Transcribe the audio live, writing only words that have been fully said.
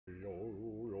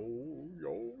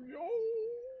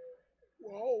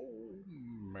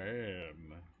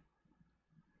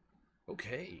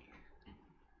Okay.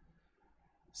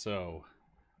 So,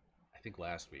 I think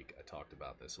last week I talked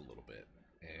about this a little bit.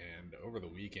 And over the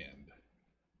weekend,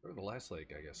 over the last, I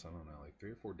guess, I don't know,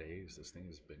 3 or 4 days, this thing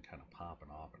has been kind of popping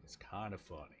off. And it's kind of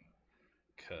funny.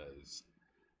 Because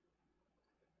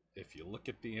if you look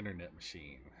at the internet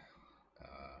machine,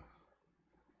 uh,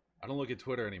 I don't look at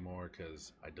Twitter anymore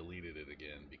because I deleted it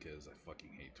again because I fucking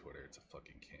hate Twitter. It's a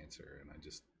fucking cancer. And I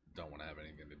just don't want to have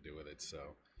anything to do with it.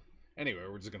 So, anyway,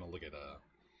 we're just going to look at,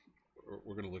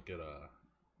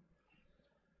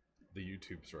 the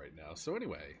YouTubes right now. So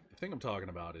anyway, the thing I'm talking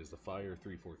about is the Fire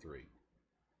 343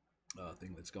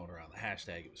 thing that's going around. The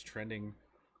hashtag, it was trending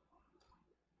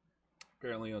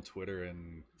apparently on Twitter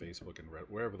and Facebook and Reddit,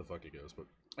 wherever the fuck it goes. But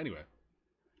anyway,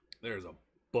 there's a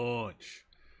bunch.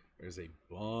 There's a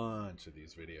bunch of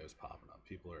these videos popping up.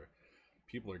 People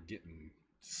are getting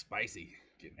spicy,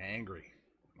 getting angry.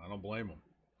 I don't blame them,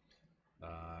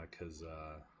 because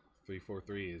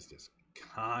 343 is just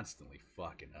constantly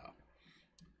fucking up.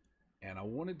 And I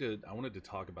wanted to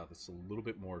talk about this a little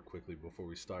bit more quickly before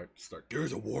we start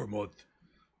Gears of War month.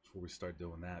 Before we start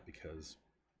doing that, because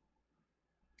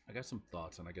I got some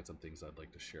thoughts and I got some things I'd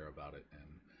like to share about it.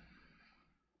 And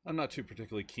I'm not too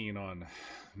particularly keen on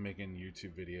making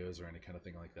YouTube videos or any kind of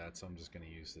thing like that, so I'm just going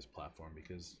to use this platform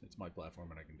because it's my platform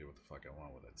and I can do what the fuck I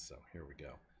want with it. So here we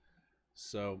go.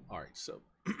 So, alright, so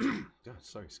God,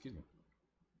 sorry, excuse me.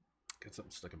 Got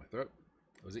something stuck in my throat.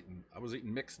 I was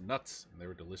eating mixed nuts and they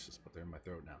were delicious, but they're in my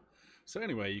throat now. So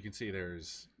anyway, you can see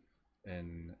there's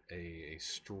a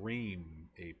stream,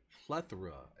 a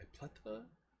plethora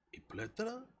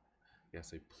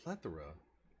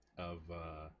of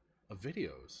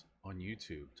videos on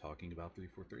YouTube talking about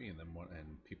 343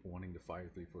 and people wanting to fire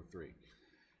 343.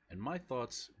 And my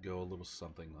thoughts go a little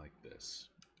something like this.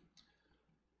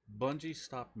 Bungie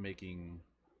stopped making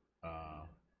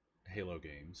Halo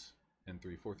games, and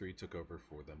 343 took over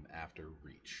for them after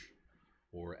Reach,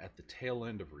 or at the tail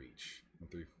end of Reach, when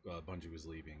Bungie was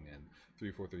leaving, and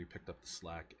 343 picked up the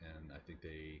slack, and I think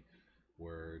they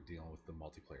were dealing with the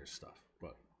multiplayer stuff.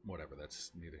 But whatever, that's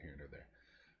neither here nor there.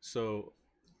 So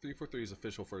 343's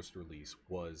official first release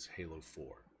was Halo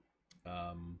 4.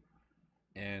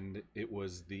 And it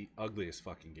was the ugliest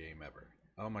fucking game ever.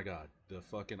 Oh my god, the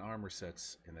fucking armor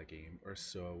sets in that game are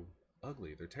so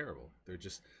ugly. They're terrible. They're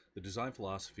just, the design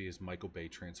philosophy is Michael Bay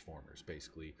Transformers,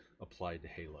 basically, applied to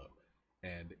Halo.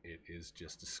 And it is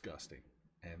just disgusting.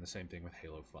 And the same thing with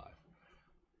Halo 5.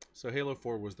 So Halo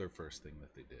 4 was their first thing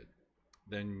that they did.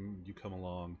 Then you come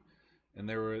along, and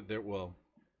there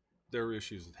were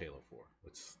issues with Halo 4.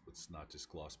 Let's not just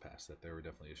gloss past that. There were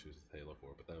definitely issues with Halo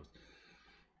 4, but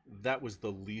that was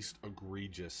the least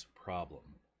egregious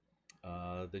problem.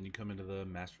 Then you come into the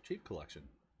Master Chief Collection,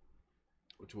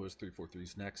 which was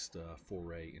 343's next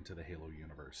foray into the Halo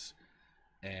universe.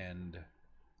 And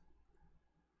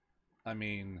I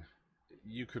mean,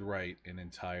 you could write an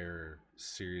entire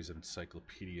series of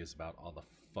encyclopedias about all the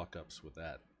fuck-ups with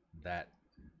that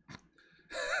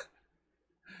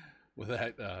with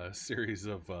that series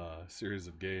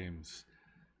of games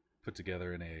put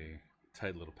together in a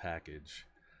tight little package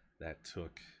that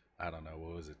took, I don't know,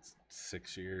 what was it,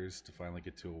 6 years to finally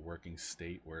get to a working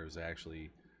state where it was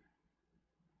actually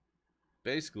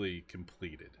basically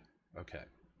completed. Okay,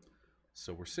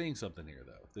 so we're seeing something here,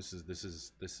 though. This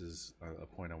is a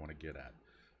point I want to get at.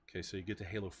 Okay, so you get to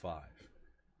Halo 5,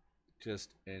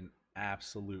 just an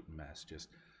absolute mess. Just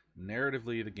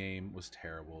narratively, the game was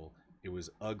terrible. It was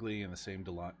ugly in the same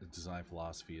design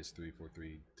philosophy as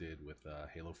 343 did with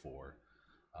Halo 4.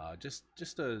 Just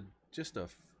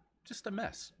a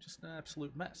mess, just an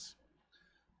absolute mess.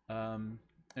 And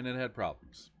it had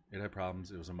problems.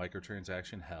 It was a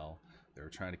microtransaction hell. They were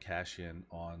trying to cash in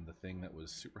on the thing that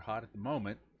was super hot at the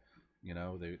moment. You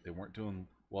know, they weren't doing,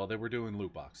 well, they were doing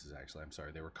loot boxes, actually. I'm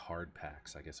sorry, they were card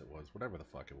packs, I guess it was. Whatever the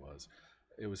fuck it was.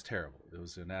 It was terrible. It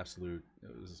was an absolute,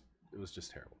 it was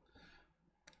just terrible.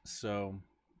 So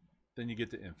then you get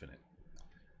to Infinite.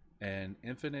 And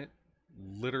Infinite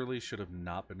literally should have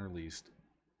not been released,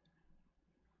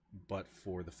 but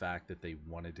for the fact that they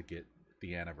wanted to get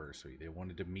the anniversary. They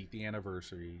wanted to meet the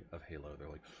anniversary of Halo. They're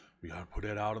like, we gotta put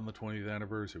it out on the 20th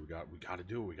anniversary. We gotta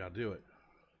do it. We gotta do it.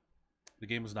 The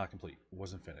game was not complete. It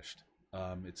wasn't finished.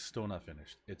 It's still not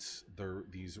finished. It's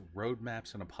these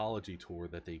roadmaps and apology tour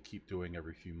that they keep doing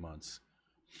every few months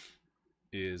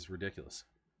is ridiculous.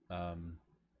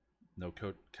 No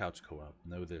couch co-op.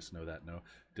 No this, no that. No,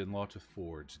 didn't launch with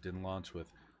Forge. Didn't launch with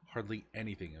hardly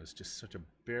anything. It was just such a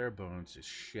bare bones, just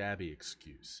shabby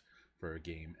excuse for a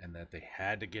game, and that they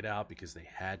had to get out because they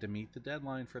had to meet the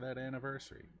deadline for that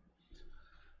anniversary.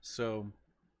 So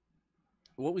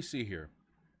what we see here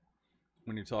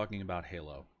when you're talking about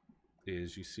Halo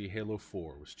is you see Halo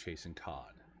 4 was chasing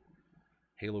COD.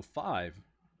 Halo 5,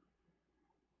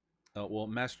 well,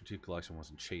 Master Chief Collection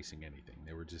wasn't chasing anything.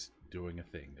 They were just doing a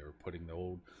thing. They were putting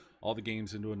all the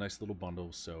games into a nice little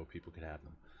bundle so people could have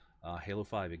them. Halo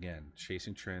 5, again,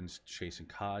 chasing trends, chasing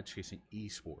COD, chasing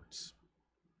esports.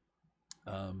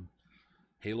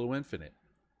 Halo Infinite,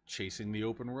 chasing the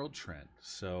open world trend.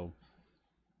 So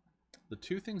the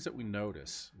two things that we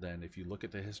notice then, if you look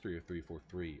at the history of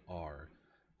 343, are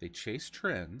they chase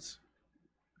trends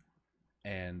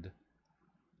and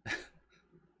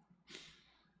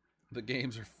the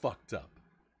games are fucked up.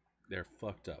 They're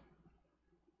fucked up.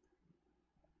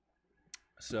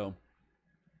 So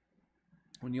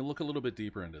when you look a little bit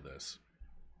deeper into this,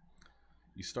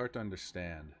 you start to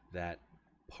understand that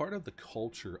part of the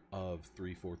culture of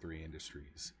 343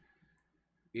 Industries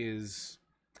is,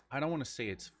 I don't want to say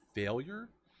it's failure,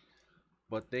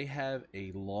 but they have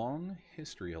a long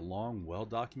history, a long,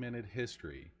 well-documented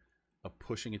history of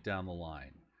pushing it down the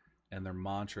line. And their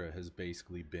mantra has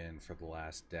basically been for the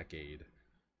last decade,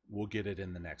 we'll get it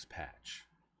in the next patch.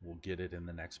 We'll get it in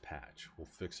the next patch. We'll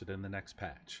fix it in the next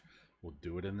patch. We'll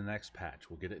do it in the next patch.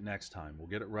 We'll get it next time. We'll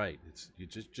get it right. You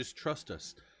just trust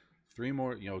us.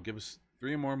 Give us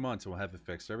 3 more months and we'll have it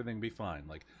fixed. Everything will be fine.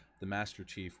 Like the Master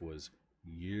Chief was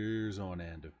years on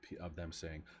end of them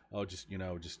saying, oh, just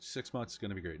 6 months is going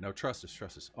to be great. No, trust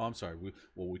us. Oh, I'm sorry.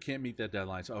 We can't meet that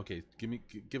deadline. So, okay,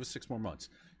 give us 6 more months.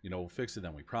 We'll fix it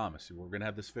then. We promise. We're going to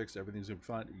have this fixed. Everything's going to be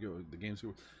fine. The game's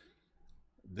going to...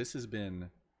 This has been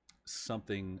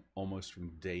something almost from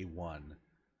day one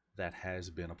that has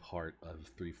been a part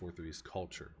of 343's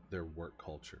culture, their work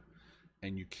culture.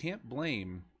 And you can't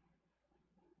blame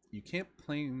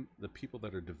the people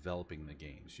that are developing the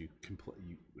games.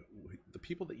 The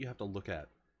people that you have to look at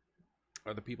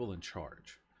are the people in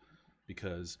charge,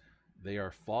 because they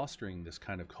are fostering this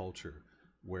kind of culture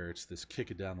where it's this kick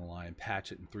it down the line,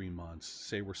 patch it in 3 months,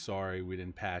 say we're sorry, we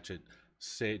didn't patch it,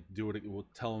 we'll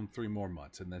tell them 3 more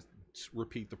months, and then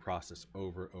repeat the process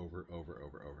over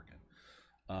again.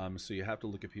 So you have to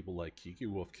look at people like Kiki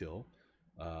Wolfkill,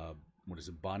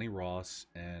 Bonnie Ross,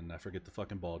 and I forget the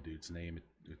fucking bald dude's name. It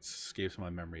escapes my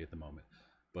memory at the moment.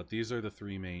 But these are the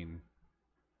 3 main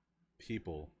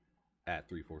people at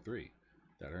 343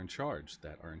 that are in charge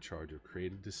of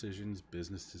creative decisions,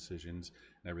 business decisions,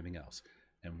 and everything else.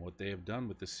 And what they have done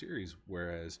with this series,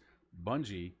 whereas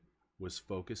Bungie was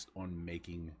focused on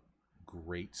making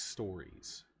great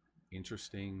stories,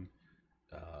 interesting,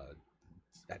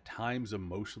 at times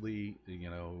emotionally,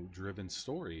 driven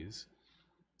stories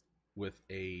with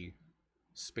a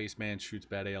spaceman shoots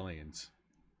bad aliens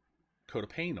coat of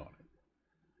paint on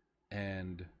it.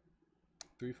 And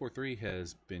 343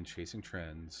 has been chasing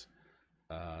trends.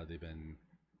 They've been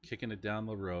kicking it down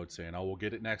the road, saying, "Oh, we'll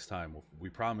get it next time. We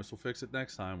promise we'll fix it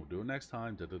next time. We'll do it next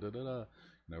time." Da da da da da.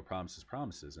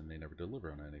 Promises, and they never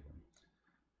deliver on anything.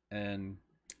 And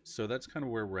so that's kind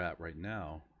of where we're at right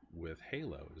now with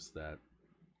Halo. Is that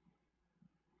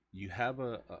you have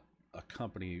a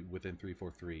company within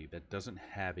 343 that doesn't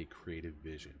have a creative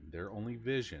vision. Their only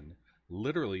vision,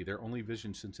 literally their only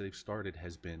vision since they've started,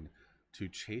 has been to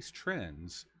chase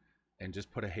trends and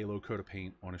just put a Halo coat of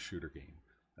paint on a shooter game.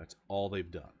 That's all they've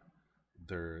done.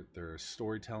 Their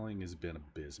storytelling has been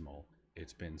abysmal.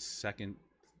 It's been second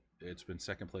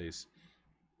place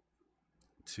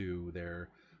to their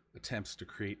attempts to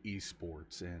create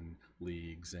esports and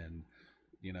leagues and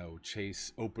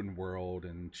chase open world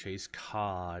and chase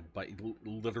COD by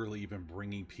literally even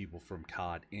bringing people from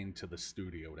COD into the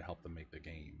studio to help them make the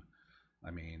game. I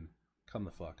mean, come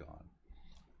the fuck on.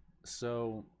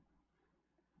 So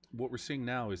what we're seeing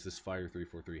now is this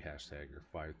Fire343 hashtag, or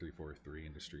Fire343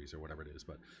 Industries, or whatever it is.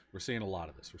 But we're seeing a lot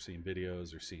of this. We're seeing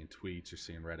videos, we're seeing tweets, we're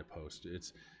seeing Reddit posts.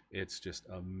 It's just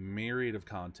a myriad of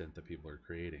content that people are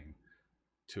creating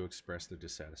to express their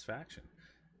dissatisfaction.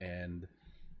 And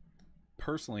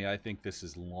personally, I think this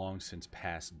is long since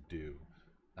past due.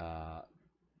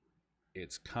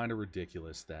 It's kind of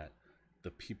ridiculous that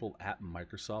the people at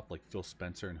Microsoft, like Phil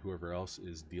Spencer and whoever else,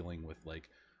 is dealing with like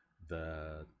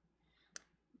the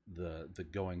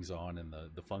goings on and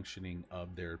the functioning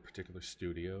of their particular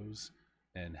studios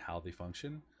and how they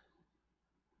function.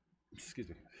 Excuse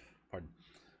me, pardon.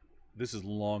 This is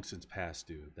long since past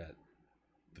due that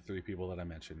the 3 people that I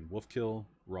mentioned, Wolfkill,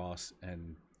 Ross,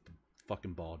 and the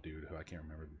fucking bald dude who I can't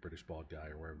remember, the British bald guy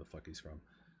or wherever the fuck he's from,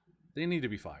 they need to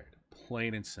be fired,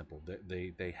 plain and simple.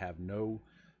 They have no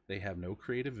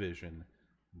creative vision.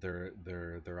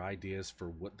 Their ideas for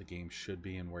what the game should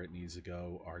be and where it needs to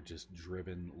go are just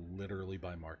driven literally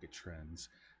by market trends,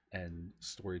 and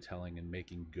storytelling and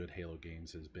making good Halo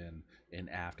games has been an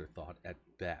afterthought at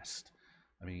best.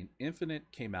 I mean,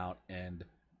 Infinite came out and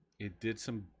it did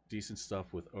some decent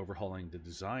stuff with overhauling the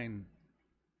design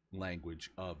language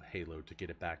of Halo to get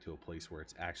it back to a place where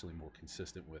it's actually more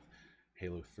consistent with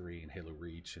Halo 3 and Halo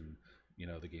Reach and, you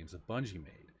know, the games that Bungie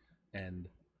made. And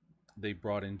they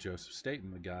brought in Joseph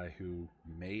Staten, the guy who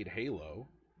made Halo,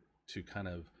 to kind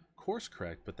of course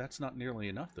correct, but that's not nearly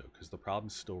enough though, because the problem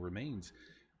still remains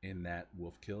in that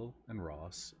Wolfkill and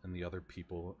Ross and the other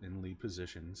people in lead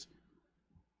positions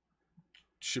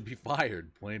should be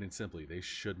fired, plain and simply. They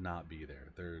should not be there.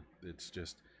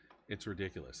 It's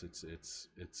ridiculous.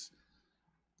 It's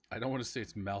I don't want to say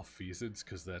it's malfeasance,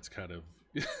 because that's kind of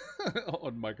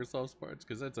on Microsoft's parts,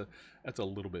 because that's a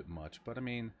little bit much. But I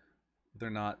mean,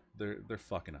 they're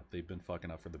fucking up. They've been fucking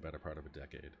up for the better part of a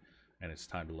decade, and it's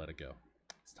time to let it go.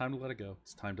 It's time to let it go.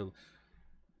 It's time to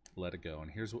let it go. And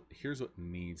here's what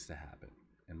needs to happen,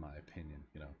 in my opinion.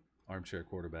 You know, armchair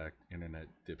quarterback, internet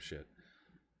dipshit.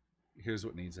 Here's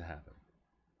what needs to happen.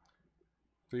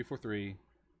 343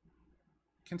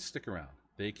 can stick around.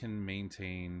 They can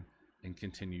maintain and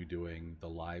continue doing the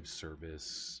live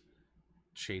service,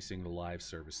 chasing the live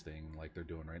service thing like they're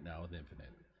doing right now with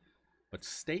Infinite. But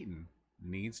Staten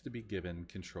needs to be given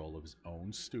control of his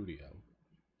own studio.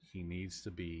 He needs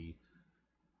to be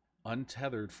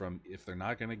untethered from, if they're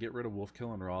not going to get rid of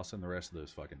Wolfkill and Ross and the rest of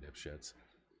those fucking dipshits,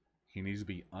 he needs to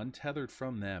be untethered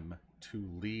from them to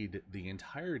lead the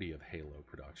entirety of Halo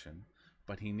production.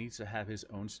 But he needs to have his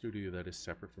own studio that is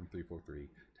separate from 343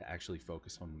 to actually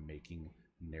focus on making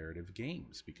narrative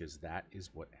games, because that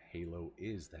is what Halo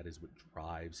is. That is what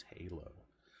drives Halo.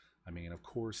 I mean, of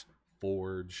course,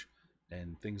 Forge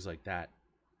and things like that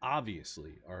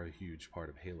obviously are a huge part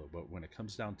of Halo, but when it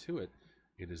comes down to it,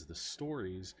 it is the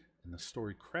stories and the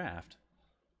story craft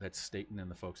that Staten and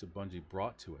the folks at Bungie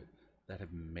brought to it that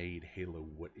have made Halo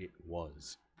what it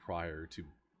was prior to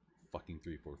fucking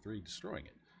 343 destroying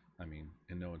it. I mean,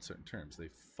 in no uncertain terms, they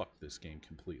fucked this game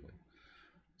completely.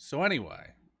 So anyway,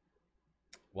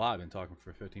 wow, I've been talking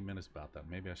for 15 minutes about that.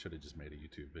 Maybe I should have just made a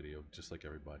YouTube video just like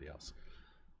everybody else.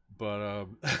 But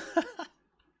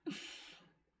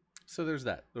so there's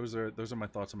that. Those are my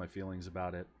thoughts and my feelings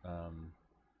about it.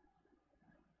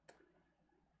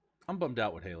 I'm bummed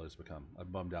out what Halo's become. I'm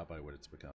bummed out by what it's become.